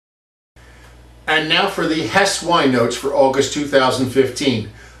And now for the Hess wine notes for August 2015.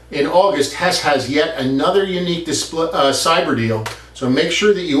 In August, Hess has yet another unique cyber deal, so make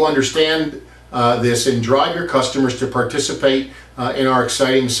sure that you understand this and drive your customers to participate in our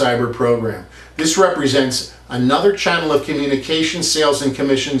exciting cyber program. This represents another channel of communication, sales, and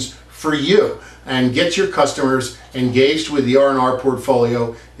commissions for you, and gets your customers engaged with the R&R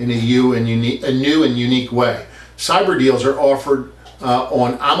portfolio in a new and unique way. Cyber deals are offered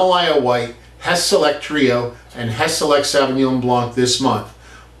on Amalaya White, Hess Select Trio, and Hess Select Sauvignon Blanc this month.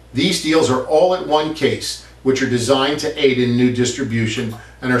 These deals are all at one case, which are designed to aid in new distribution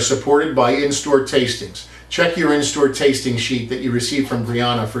and are supported by in-store tastings. Check your in-store tasting sheet that you received from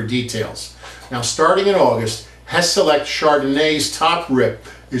Brianna for details. Now, starting in August, Hess Select Chardonnay's top rip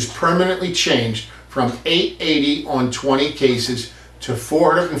is permanently changed from $8.80 on 20 cases to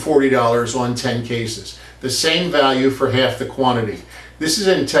 $440 on 10 cases. The same value for half the quantity. This is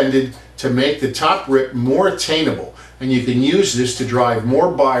intended to make the top rip more attainable, and you can use this to drive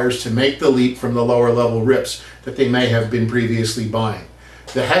more buyers to make the leap from the lower level rips that they may have been previously buying.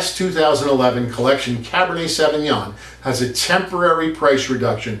 The Hess 2011 Collection Cabernet Sauvignon has a temporary price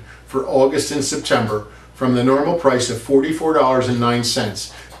reduction for August and September from the normal price of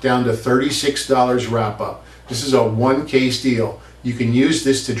 $44.09 down to $36 wrap-up. This is a one-case deal. You can use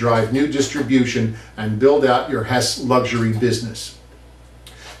this to drive new distribution and build out your Hess luxury business.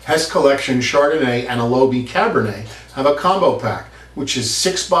 Hess Collection Chardonnay and Alobi Cabernet have a combo pack, which is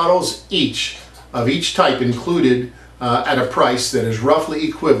 6 bottles each of each type included at a price that is roughly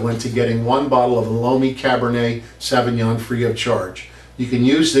equivalent to getting 1 bottle of Alobi Cabernet Sauvignon free of charge. You can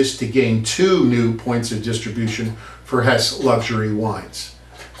use this to gain 2 new points of distribution for Hess luxury wines.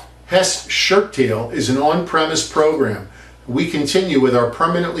 Hess Shirttail is an on-premise program. We continue with our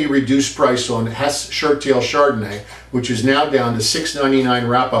permanently reduced price on Hess Shirttail Chardonnay, which is now down to $6.99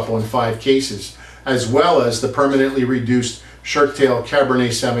 wrap-up on 5 cases, as well as the permanently reduced Shirttail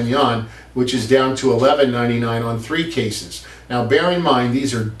Cabernet Sauvignon, which is down to $11.99 on 3 cases. Now, bear in mind,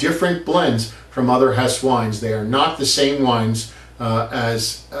 these are different blends from other Hess wines. They are not the same wines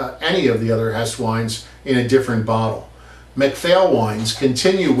as any of the other Hess wines in a different bottle. MacPhail Wines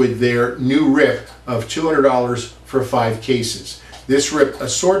continue with their new rip of $200 for 5 cases. This rip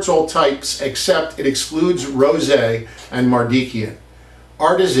assorts all types except it excludes Rosé and Mardikian.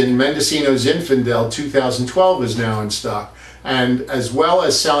 Artisan Mendocino Zinfandel 2012 is now in stock, and as well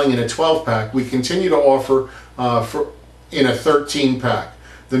as selling in a 12-pack, we continue to offer in a 13-pack.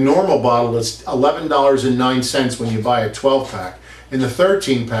 The normal bottle is $11.09 when you buy a 12-pack. In the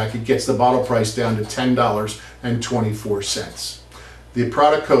 13-pack, it gets the bottle price down to $10.24. The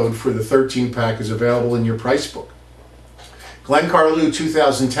product code for the 13-pack is available in your price book. Glencarlou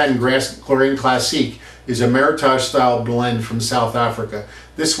 2010 Chlorine Classique is a Meritage-style blend from South Africa.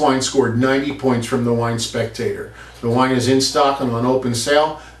 This wine scored 90 points from the Wine Spectator. The wine is in stock and on open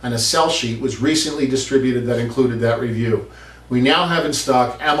sale, and a sell sheet was recently distributed that included that review. We now have in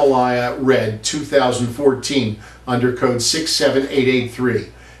stock Amalaya Red 2014 under code 67883.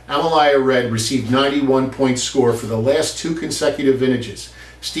 Amalaya Red received 91-point score for the last 2 consecutive vintages.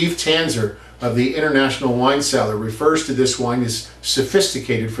 Steve Tanzer of the International Wine Cellar refers to this wine as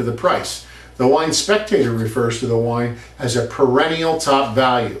sophisticated for the price. The Wine Spectator refers to the wine as a perennial top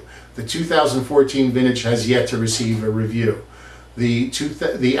value. The 2014 vintage has yet to receive a review. The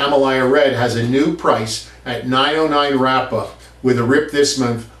Amalaya Red has a new price at $9.09 wrap-up with a rip this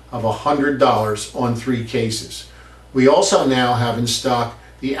month of $100 on 3 cases. We also now have in stock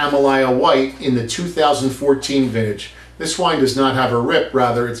the Amalaya White in the 2014 vintage. This wine does not have a rip,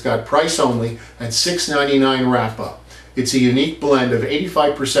 rather it's got price only at $6.99 wrap-up. It's a unique blend of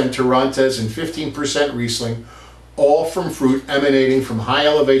 85% Torrontés and 15% Riesling, all from fruit emanating from high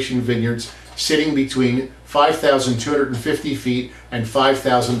elevation vineyards sitting between 5,250 feet and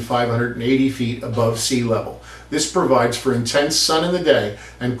 5,580 feet above sea level. This provides for intense sun in the day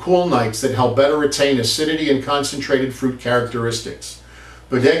and cool nights that help better retain acidity and concentrated fruit characteristics.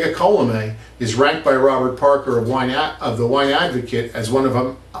 Bodega Colomé is ranked by Robert Parker of the Wine Advocate as one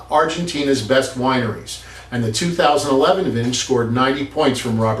of Argentina's best wineries, and the 2011 vintage scored 90 points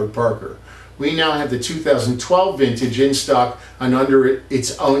from Robert Parker. We now have the 2012 vintage in stock and under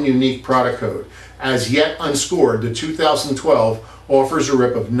its own unique product code. As yet unscored, the 2012 offers a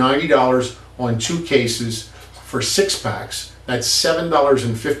rip of $90 on 2 cases for 6 packs. That's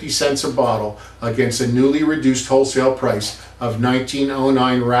 $7.50 a bottle against a newly reduced wholesale price of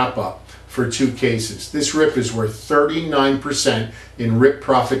 $19.09 wrap-up for 2 cases. This rip is worth 39% in rip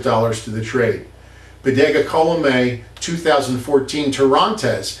profit dollars to the trade. Bodega Colomé 2014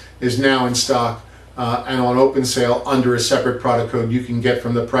 Torrontés is now in stock and on open sale under a separate product code you can get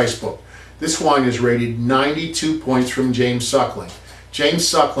from the price book. This wine is rated 92 points from James Suckling. James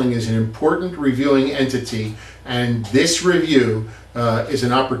Suckling is an important reviewing entity, and this review is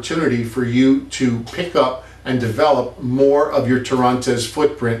an opportunity for you to pick up and develop more of your Torrontés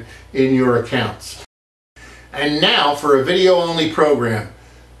footprint in your accounts. And now for a video-only program.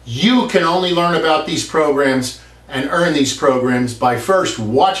 You can only learn about these programs and earn these programs by first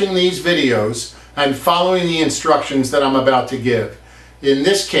watching these videos and following the instructions that I'm about to give. In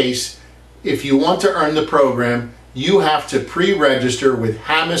this case, if you want to earn the program, you have to pre-register with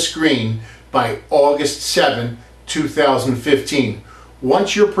Hess Green by August 7, 2015.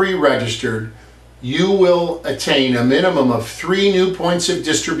 Once you're pre-registered, you will attain a minimum of 3 new points of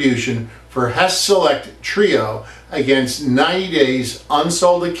distribution for Hess Select Trio against 90 days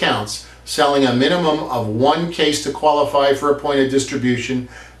unsold accounts selling a minimum of 1 case to qualify for a point of distribution,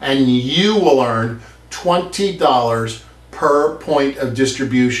 and you will earn $20 per point of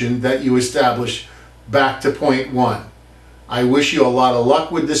distribution that you establish back to point 1. I wish you a lot of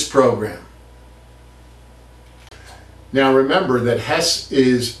luck with this program. Now remember that Hess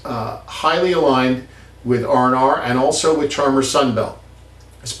is highly aligned with R&R and also with Charmer Sunbelt.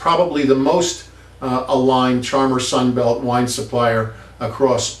 It's probably the most aligned Charmer Sunbelt wine supplier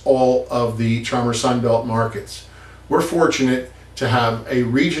across all of the Charmer Sunbelt markets. We're fortunate to have a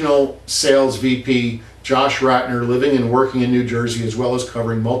regional sales VP, Josh Ratner, living and working in New Jersey as well as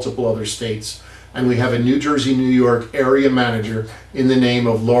covering multiple other states. And we have a New Jersey, New York area manager in the name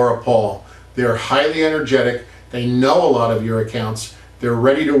of Laura Paul. They're highly energetic. They know a lot of your accounts. They're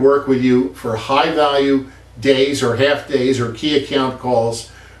ready to work with you for high value days or half days or key account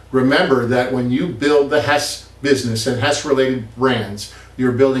calls. Remember that when you build the Hess business and Hess related brands,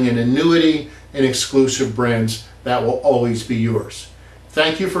 you're building an annuity and exclusive brands that will always be yours.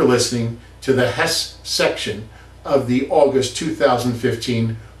 Thank you for listening to the Hess section of the August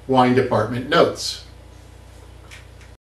 2015 Wine Department Notes.